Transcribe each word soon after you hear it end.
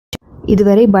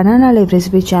இதுவரை banana life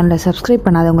recipe சேனலை subscribe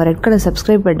பண்ணாதவங்க ரெட் கலர்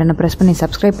சப்ஸ்கிரைப் பட்டனை ப்ரெஸ் பண்ணி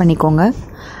சப்ஸ்கிரைப் பண்ணிக்கோங்க.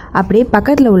 அப்படியே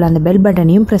பக்கத்தில் உள்ள அந்த பெல்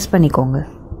பட்டனையும் ப்ரெஸ் பண்ணிக்கோங்க.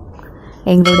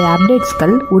 எங்களுடைய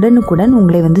அப்டேட்ஸ்கள் உடனுக்குடன்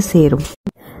உங்களை வந்து சேரும்.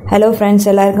 ஹலோ ஃப்ரெண்ட்ஸ்,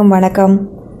 எல்லாருக்கும் வணக்கம்.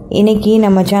 இன்றைக்கி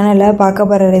நம்ம சேனலில் பார்க்க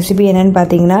போகிற ரெசிபி என்னென்னு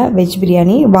பார்த்தீங்கன்னா வெஜ்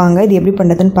பிரியாணி. வாங்க இது எப்படி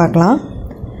பண்ணுறதுன்னு பார்க்கலாம்.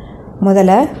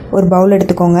 முதல்ல ஒரு பவுல்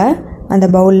எடுத்துக்கோங்க. அந்த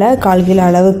பவுலில் 1/4 கிலோ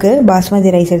அளவுக்கு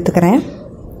பாஸ்மதி ரைஸ் எடுத்துக்கிறேன்.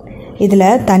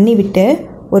 இதில் தண்ணி விட்டு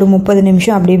ஒரு 30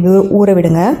 நிமிஷம் அப்படியே ஊற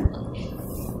விடுங்க.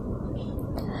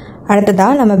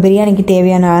 அடுத்ததாக நம்ம பிரியாணிக்கு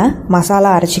தேவையான மசாலா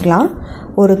அரைச்சிக்கலாம்.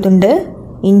 ஒரு துண்டு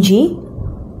இஞ்சி,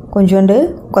 கொஞ்சோண்டு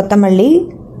கொத்தமல்லி,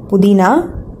 புதினா,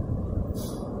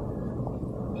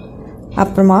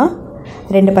 அப்புறமா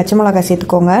 2 பச்சை மிளகாய்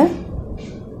சேர்த்துக்கோங்க.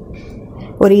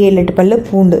 ஒரு 7-8 பல்லு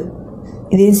பூண்டு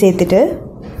இதையும் சேர்த்துட்டு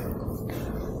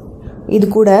இது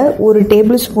கூட ஒரு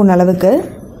டேபிள் ஸ்பூன் அளவுக்கு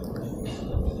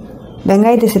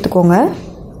வெங்காயத்தை சேர்த்துக்கோங்க.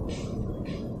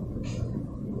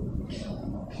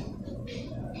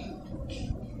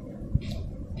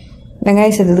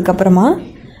 வெங்காயம் சேர்த்ததுக்கப்புறமா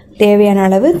தேவையான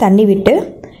அளவு தண்ணி விட்டு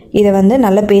இதை வந்து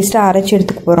நல்ல பேஸ்ட்டாக அரைச்சி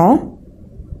எடுத்துக்க போகிறோம்.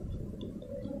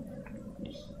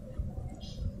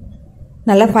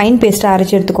 நல்லா ஃபைன் பேஸ்ட்டாக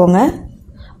அரைச்சி எடுத்துக்கோங்க.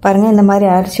 பாருங்கள், இந்த மாதிரி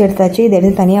அரைச்சி எடுத்தாச்சு. இதை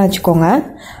எடுத்து தனியாக வச்சுக்கோங்க.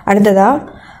 அடுத்ததாக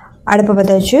அடுப்பை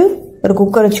பற்ற வச்சு ஒரு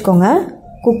குக்கர் வச்சுக்கோங்க.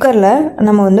 குக்கரில்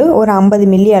நம்ம வந்து ஒரு 50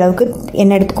 மில்லி அளவுக்கு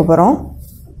எண்ணெய் எடுத்துக்க போகிறோம்.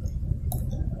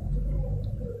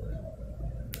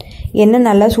 எண்ணெய்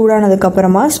நல்லா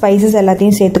சூடானதுக்கப்புறமா ஸ்பைசஸ்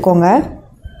எல்லாத்தையும் சேர்த்துக்கோங்க.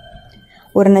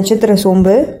 ஒரு நட்சத்திர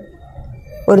சோம்பு,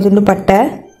 ஒரு துண்டு பட்டை,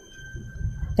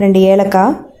 2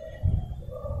 ஏலக்காய்,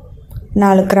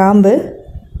 4 கிராம்பு,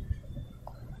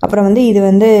 அப்புறம் வந்து இது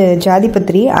வந்து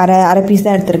ஜாதிபத்திரி அரை பீஸ்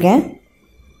தான் எடுத்திருக்கேன்.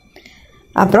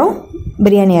 அப்புறம்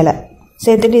பிரியாணி இலை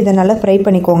சேர்த்துட்டு இதை நல்லா ஃப்ரை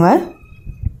பண்ணிக்கோங்க.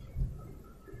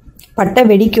 பட்டை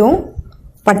வெடிக்கும்,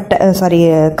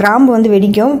 கிராம்பு வந்து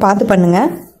வெடிக்கும், பார்த்து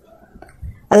பண்ணுங்கள்.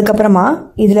 அதுக்கப்புறமா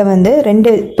இதில் வந்து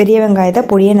 2 பெரிய வெங்காயத்தை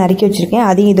பொடியை நறுக்கி வச்சுருக்கேன்.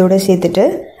 அதையும் இதோடு சேர்த்துட்டு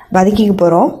வதக்கிக்க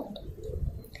போகிறோம்.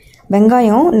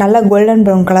 வெங்காயம் நல்லா கோல்டன்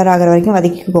ப்ரௌன் கலர் ஆகிற வரைக்கும்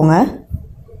வதக்கிக்கோங்க.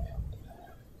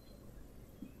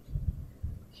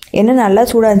 எண்ணெய் நல்லா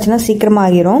சூடாக இருந்துச்சுன்னா சீக்கிரமாக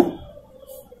ஆகிரும்.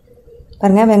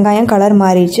 பாருங்கள், வெங்காயம் கலர்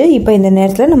மாறிடுச்சு. இப்போ இந்த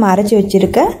நேரத்தில் நம்ம அரைச்சி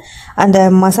வச்சுருக்க அந்த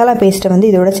மசாலா பேஸ்ட்டை வந்து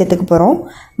இதோட சேர்த்துக்க போகிறோம்.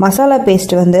 மசாலா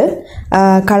பேஸ்ட்டு வந்து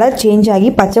கலர் சேஞ்ச் ஆகி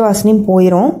பச்சை வாசனையும்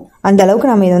போயிடும். அந்த அளவுக்கு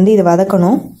நம்ம இதை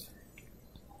வதக்கணும்.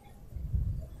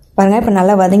 பாருங்கள், இப்போ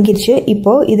நல்லா வதங்கிடுச்சு.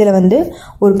 இப்போது இதில் வந்து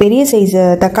ஒரு பெரிய சைஸ்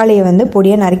தக்காளியை வந்து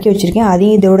பொடியாக நறுக்கி வச்சுருக்கேன்.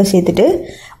 அதையும் இதோடு சேர்த்துட்டு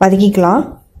வதக்கிக்கலாம்.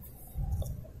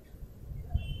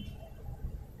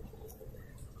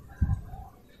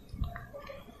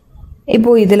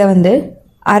 இப்போது இதில் வந்து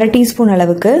 1/2 டீஸ்பூன்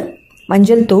அளவுக்கு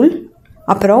மஞ்சள் தூள்,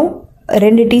 அப்புறம்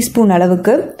 2 டீஸ்பூன்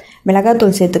அளவுக்கு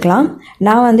மிளகாத்தூள் சேர்த்துக்கலாம்.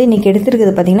 நான் வந்து இன்றைக்கி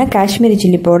எடுத்துருக்கிறது பார்த்திங்கன்னா காஷ்மீரி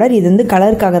சில்லி பவுடர். இது வந்து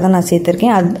கலருக்காக தான் நான்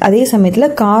சேர்த்துருக்கேன். அதே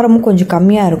சமயத்தில் காரமும் கொஞ்சம்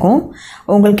கம்மியாக இருக்கும்.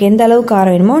 உங்களுக்கு எந்த அளவு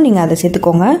காரம் வேணுமோ நீங்கள் அதை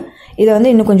சேர்த்துக்கோங்க. இதை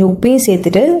வந்து இன்னும் கொஞ்சம் உப்பையும்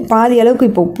சேர்த்துட்டு பாதி அளவுக்கு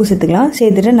இப்போ உப்பு சேர்த்துக்கலாம்.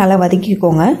 சேர்த்துட்டு நல்லா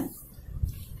வதக்கிக்கோங்க.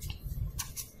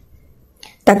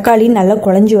 தக்காளி நல்லா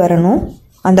குழஞ்சி வரணும்,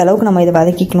 அந்த அளவுக்கு நம்ம இதை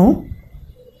வதக்கிக்கணும்.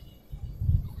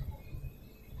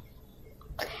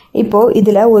 இப்போது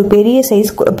இதில் ஒரு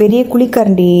பெரிய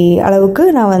குழிக்கரண்டி அளவுக்கு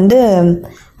நான் வந்து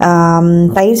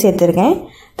தயிர் சேர்த்துருக்கேன்.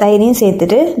 தயிரையும்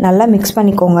சேர்த்துட்டு நல்லா மிக்ஸ்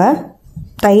பண்ணிக்கோங்க.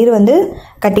 தயிர் வந்து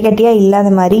கட்டி கட்டியாக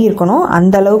இல்லாத மாதிரி இருக்கணும்.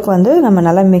 அந்த அளவுக்கு வந்து நம்ம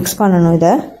நல்லா மிக்ஸ் பண்ணணும்.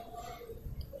 இதை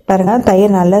பாருங்கள்,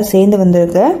 தயிர் நல்லா சேர்ந்து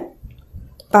வந்திருக்கு.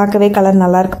 பார்க்கவே கலர்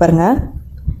நல்லாயிருக்கு பாருங்கள்.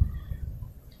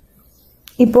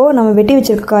 இப்போது நம்ம வெட்டி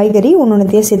வச்சுருக்க காய்கறி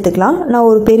ஒன்றுத்தையே சேர்த்துக்கலாம். நான்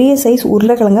ஒரு பெரிய சைஸ்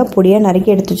உருளைக்கிழங்க பொடியாக நறுக்கி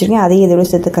எடுத்து வச்சுருக்கேன். அதையும் இதோட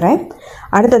சேர்த்துக்கிறேன்.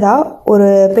 அடுத்ததாக ஒரு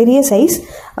பெரிய சைஸ்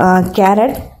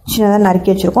கேரட் சின்னதாக நறுக்கி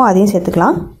வச்சுருக்கோம். அதையும்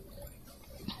சேர்த்துக்கலாம்.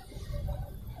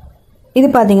 இது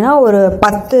பார்த்திங்கன்னா ஒரு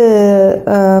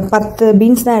 10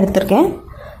 பீன்ஸ் தான் எடுத்திருக்கேன்.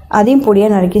 அதையும்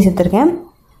பொடியாக நறுக்கி சேர்த்துருக்கேன்.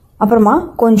 அப்புறமா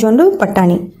கொஞ்சோண்டு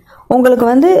பட்டாணி. உங்களுக்கு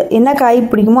வந்து என்ன காய்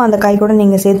பிடிக்குமோ அந்த காய் கூட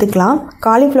நீங்கள் சேர்த்துக்கலாம்.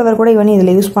 காலிஃப்ளவர் கூட இவனே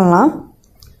இதில் யூஸ் பண்ணலாம்.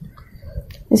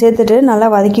 சேர்த்துட்டு நல்லா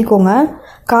வதக்கிக்கோங்க.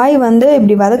 காய் வந்து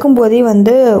இப்படி வதக்கும் போதே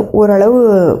வந்து ஓரளவு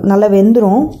நல்லா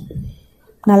வெந்துடும்.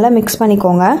 நல்லா மிக்ஸ்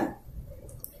பண்ணிக்கோங்க.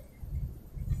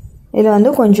 இதில்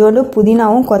வந்து கொஞ்சோண்டு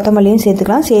புதினாவும் கொத்தமல்லியும்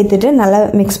சேர்த்துக்கலாம். சேர்த்துட்டு நல்லா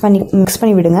மிக்ஸ்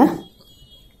பண்ணி விடுங்க.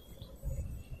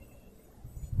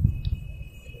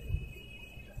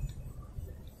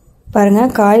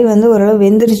 பாருங்கள், காய் வந்து ஓரளவு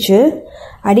வெந்துருச்சு.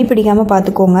 அடி பிடிக்காமல்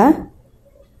பார்த்துக்கோங்க.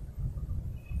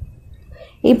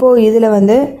 இப்போது இதில்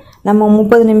வந்து நம்ம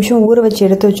 30 நிமிஷம் ஊற வச்சு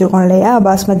எடுத்து வச்சுருக்கோம் இல்லையா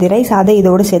பாஸ்மதி ரைஸ், அதை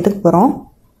இதோடு சேர்த்துக்க போகிறோம்.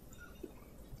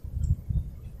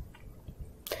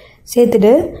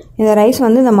 சேர்த்துட்டு இந்த ரைஸ்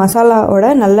வந்து இந்த மசாலாவோட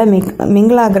நல்லா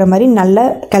மிங்கிள் ஆகிற மாதிரி நல்லா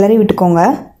கிளறி விட்டுக்கோங்க.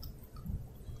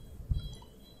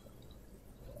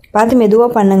 பார்த்து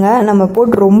மெதுவாக பண்ணுங்கள். நம்ம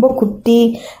போட்டு ரொம்ப குத்தி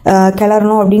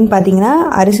கிளறணும் அப்படின்னு பார்த்தீங்கன்னா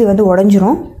அரிசி வந்து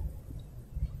உடஞ்சிரும்.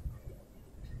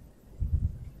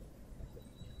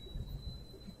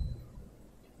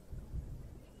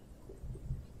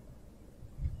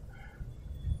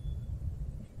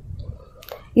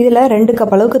 இதில் 2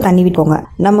 கப் அளவுக்கு தண்ணி விட்டுக்கோங்க.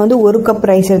 நம்ம வந்து 1 கப்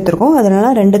ரைஸ் எடுத்துருக்கோம்,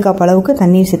 அதனால 2 கப் அளவுக்கு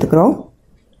தண்ணி சேர்த்துக்கிறோம்.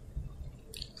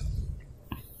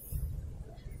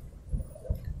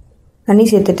 தண்ணி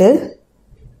சேர்த்துட்டு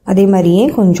அதே மாதிரியே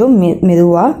கொஞ்சம்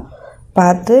மெதுவாக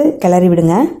பார்த்து கிளறி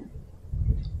விடுங்க.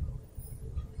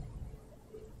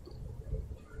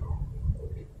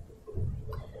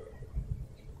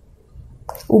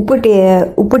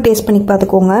 உப்பு டேஸ்ட் பண்ணி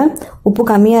பார்த்துக்கோங்க. உப்பு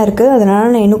கம்மியாக இருக்குது,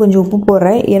 அதனால் நான் இன்னும் கொஞ்சம் உப்பு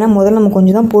போடுறேன். ஏன்னா முதல்ல நம்ம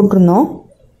கொஞ்சம் தான் போட்டிருந்தோம்.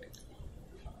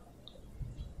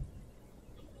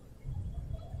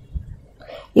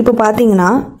 இப்போ பார்த்தீங்கன்னா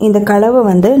இந்த கலவை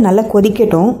வந்து நல்லா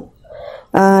கொதிக்கட்டும்.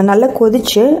 நல்லா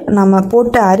கொதித்து நம்ம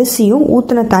போட்ட அரிசியும்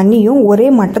ஊற்றின தண்ணியும் ஒரே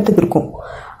மட்டத்துக்கு இருக்கும்.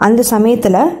 அந்த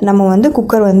சமயத்தில் நம்ம வந்து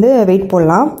குக்கர் வந்து வெயிட்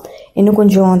போடலாம். இன்னும்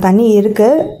கொஞ்சம் தண்ணி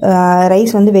இருக்குது,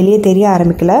 ரைஸ் வந்து வெளியே தெரிய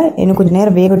ஆரம்பிக்கல. இன்னும் கொஞ்சம்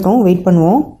நேரம் வேகட்டும், வெயிட்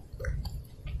பண்ணுவோம்.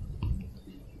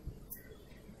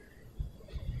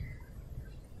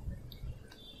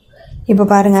 இப்போ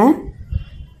பாருங்கள்,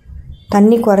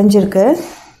 தண்ணி குறைஞ்சிருக்கு,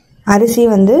 அரிசி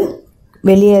வந்து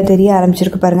வெளியே தெரிய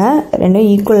ஆரம்பிச்சிருக்கு. பாருங்கள், ரெண்டும்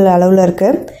ஈக்குவல் அளவில்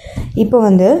இருக்குது. இப்போ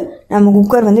வந்து நம்ம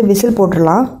குக்கர் வந்து விசில்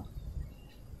போட்டுடலாம்.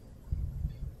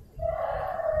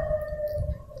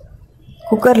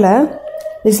 குக்கரில்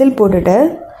விசில் போட்டுட்டு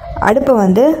அடுப்பை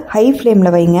வந்து ஹை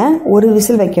ஃப்ளேமில் வைங்க. ஒரு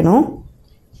விசில் வைக்கணும்.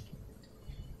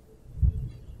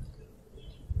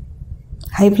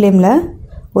 ஹை ஃப்ளேமில்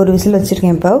ஒரு விசில்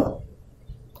வச்சுருக்கேன். இப்போ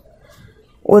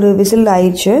ஒரு விசில்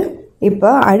ஆயிடுச்சு.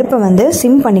 இப்போ அடுப்பை வந்து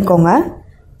சிம் பண்ணிக்கோங்க.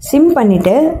 சிம்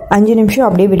பண்ணிவிட்டு 5 நிமிஷம்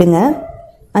அப்படியே விடுங்க.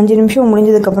 5 நிமிஷம்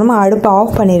முடிஞ்சதுக்கப்புறமா அடுப்பை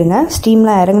ஆஃப் பண்ணிடுங்க.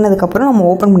 ஸ்டீம்லாம் இறங்கினதுக்கப்புறம் நம்ம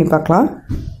ஓப்பன் பண்ணி பார்க்கலாம்.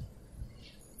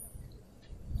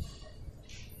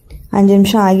 5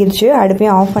 நிமிஷம் ஆகிடுச்சு,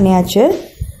 அடுப்பையும் ஆஃப் பண்ணியாச்சு.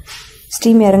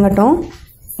 ஸ்டீம் இறங்கட்டும்.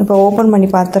 இப்போ ஓப்பன் பண்ணி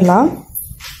பார்த்துடலாம்.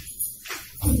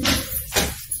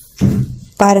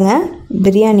 பாருங்கள்,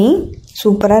 பிரியாணி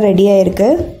சூப்பராக ரெடியாக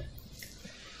இருக்குது.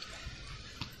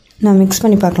 நான் மிக்ஸ்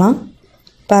பண்ணி பார்க்கலாம்.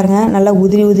 பாருங்கள், நல்லா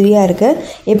உதிரியாக இருக்குது.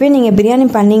 எப்போயும் நீங்கள் பிரியாணி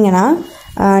பண்ணிங்கன்னா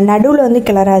நடுவில் வந்து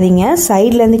கிளறாதீங்க,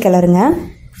 சைட்லேருந்து கிளறுங்க.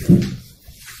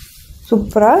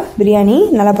 சூப்பராக பிரியாணி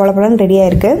நல்லா பளபளன்னு ரெடியாக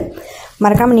இருக்குது.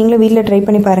 மறக்காமல் நீங்களும் வீட்டில் ட்ரை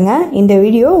பண்ணி பாருங்கள். இந்த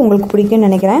வீடியோ உங்களுக்கு பிடிக்கும்னு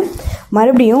நினைக்கிறேன்.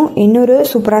 மறுபடியும் இன்னொரு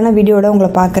சூப்பரான வீடியோவோட உங்களை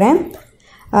பார்க்குறேன்.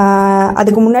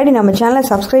 அதுக்கு முன்னாடி நம்ம சேனலை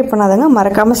சப்ஸ்கிரைப் பண்ணாதவங்க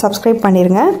மறக்காமல் சப்ஸ்கிரைப்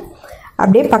பண்ணிடுங்க.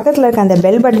 அப்படியே பக்கத்தில் இருக்க அந்த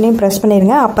பெல் பட்டனையும் ப்ரெஸ்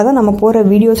பண்ணிடுங்க. அப்போ தான் நம்ம போகிற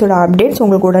வீடியோஸோட அப்டேட்ஸ்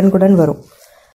உங்களுக்கு உடனுக்குடன் வரும்.